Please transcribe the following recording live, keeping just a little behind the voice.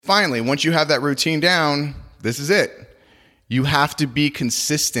finally, once you have that routine down, this is it. You have to be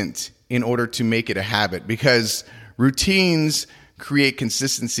consistent in order to make it a habit, because routines create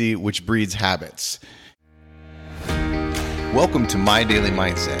consistency, which breeds habits. Welcome to My Daily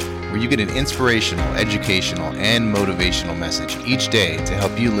Mindset, where you get an inspirational, educational, and motivational message each day to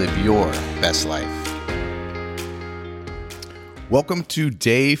help you live your best life. Welcome to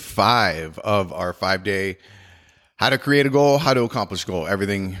day 5 of our 5-day how to create a goal, how to accomplish a goal,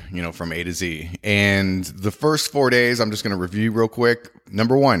 everything, from A to Z. And the first 4 days, I'm just going to review real quick.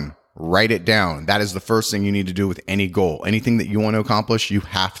 Number 1, write it down. That is the first thing you need to do with any goal. Anything that you want to accomplish, you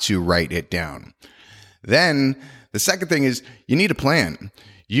have to write it down. Then the second thing is you need a plan.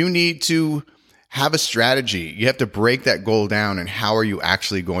 You need to have a strategy. You have to break that goal down, and how are you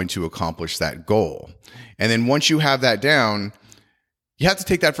actually going to accomplish that goal? And then once you have that down, you have to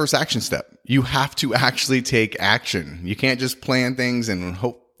take that first action step. You have to actually take action. You can't just plan things and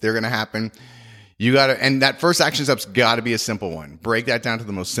hope they're going to happen. And that first action step's got to be a simple one. Break that down to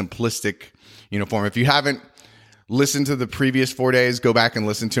the most simplistic, form. If you haven't listened to the previous 4 days, go back and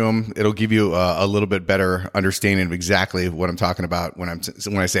listen to them. It'll give you a little bit better understanding of exactly what I'm talking about when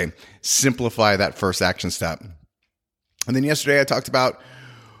I say simplify that first action step. And then yesterday I talked about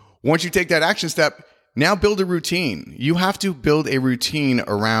once you take that action step, now build a routine. You have to build a routine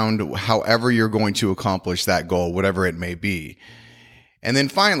around however you're going to accomplish that goal, whatever it may be. And then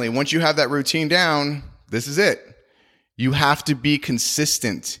finally, once you have that routine down, this is it. You have to be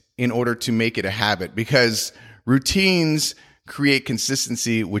consistent in order to make it a habit, because routines create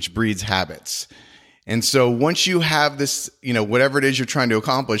consistency, which breeds habits. And so once you have this, whatever it is you're trying to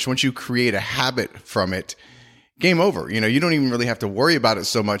accomplish, once you create a habit from it, game over. You don't even really have to worry about it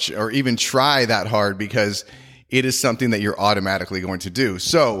so much or even try that hard, because it is something that you're automatically going to do.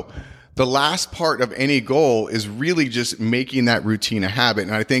 So the last part of any goal is really just making that routine a habit.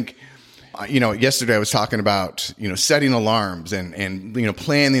 And I think, yesterday I was talking about, setting alarms and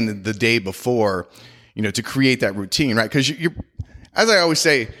planning the day before, to create that routine, right? Because you're, as I always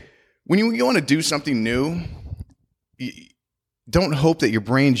say, when you want to do something new, don't hope that your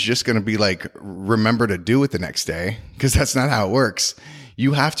brain's just going to be like, remember to do it the next day, because that's not how it works.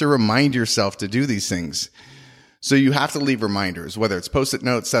 You have to remind yourself to do these things. So you have to leave reminders, whether it's Post-it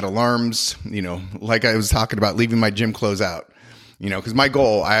notes, set alarms, like I was talking about, leaving my gym clothes out, because my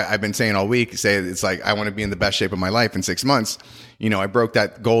goal, I've been saying all week, it's like, I want to be in the best shape of my life in 6 months. I broke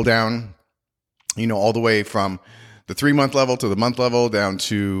that goal down, all the way from the 3-month level to the month level down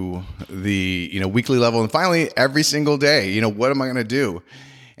to the, weekly level. And finally, every single day, what am I going to do?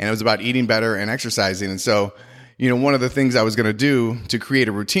 And it was about eating better and exercising. And so, one of the things I was going to do to create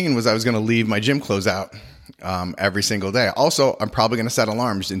a routine was I was going to leave my gym clothes out every single day. Also, I'm probably going to set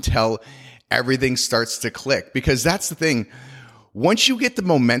alarms until everything starts to click, because that's the thing. Once you get the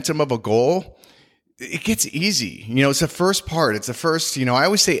momentum of a goal, it gets easy. It's the first part. It's the first, I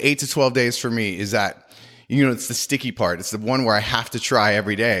always say 8 to 12 days for me is that, it's the sticky part. It's the one where I have to try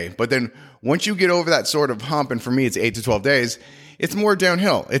every day. But then once you get over that sort of hump, and for me, it's 8 to 12 days, it's more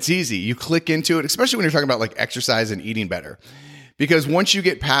downhill. It's easy. You click into it, especially when you're talking about like exercise and eating better. Because once you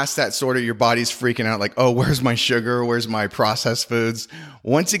get past that sort of, your body's freaking out like, oh, where's my sugar? Where's my processed foods?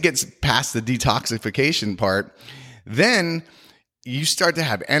 Once it gets past the detoxification part, then you start to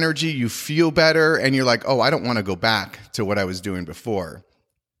have energy, you feel better, and you're like, oh, I don't want to go back to what I was doing before.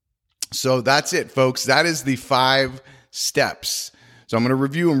 So that's it, folks. That is the 5 steps. So I'm going to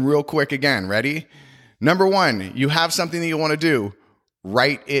review them real quick again. Ready? Number 1, you have something that you want to do.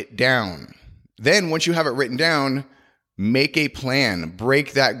 Write it down. Then once you have it written down, make a plan.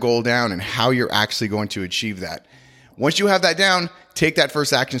 Break that goal down and how you're actually going to achieve that. Once you have that down, take that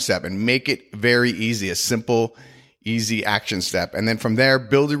first action step and make it very easy, a simple, easy action step. And then from there,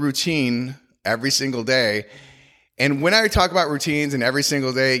 build a routine every single day. And when I talk about routines and every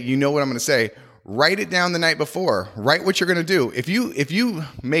single day, you know what I'm going to say. Write it down the night before. Write what you're going to do. If you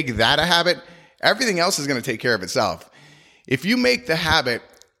make that a habit, everything else is going to take care of itself. If you make the habit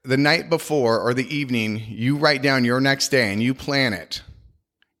the night before or the evening, you write down your next day and you plan it,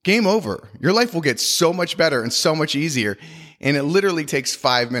 game over. Your life will get so much better and so much easier. And it literally takes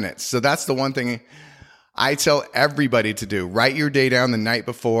 5 minutes. So that's the one thing I tell everybody to do. Write your day down the night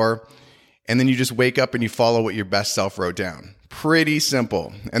before, and then you just wake up and you follow what your best self wrote down. Pretty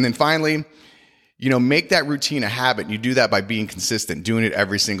simple. And then finally, make that routine a habit. You do that by being consistent, doing it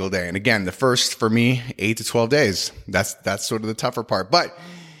every single day. And again, the first for me, 8 to 12 days. That's sort of the tougher part. But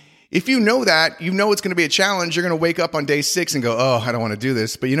if you know that, it's going to be a challenge. You're going to wake up on day 6 and go, oh, I don't want to do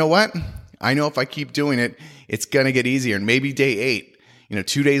this. But you know what? I know if I keep doing it, it's going to get easier. And maybe day 8,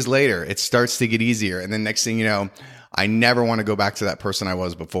 2 days later, it starts to get easier. And then next thing you know, I never want to go back to that person I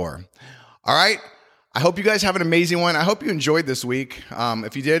was before. All right. I hope you guys have an amazing one. I hope you enjoyed this week.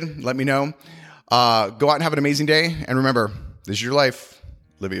 If you did, let me know. Go out and have an amazing day. And remember, this is your life.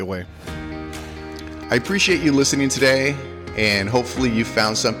 Live it your way. I appreciate you listening today, and hopefully you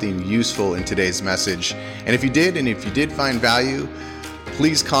found something useful in today's message. And if you did find value,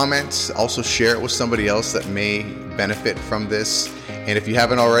 please comment. Also share it with somebody else that may benefit from this. And if you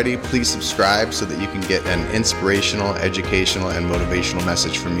haven't already, please subscribe so that you can get an inspirational, educational, and motivational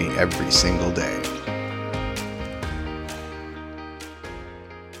message from me every single day.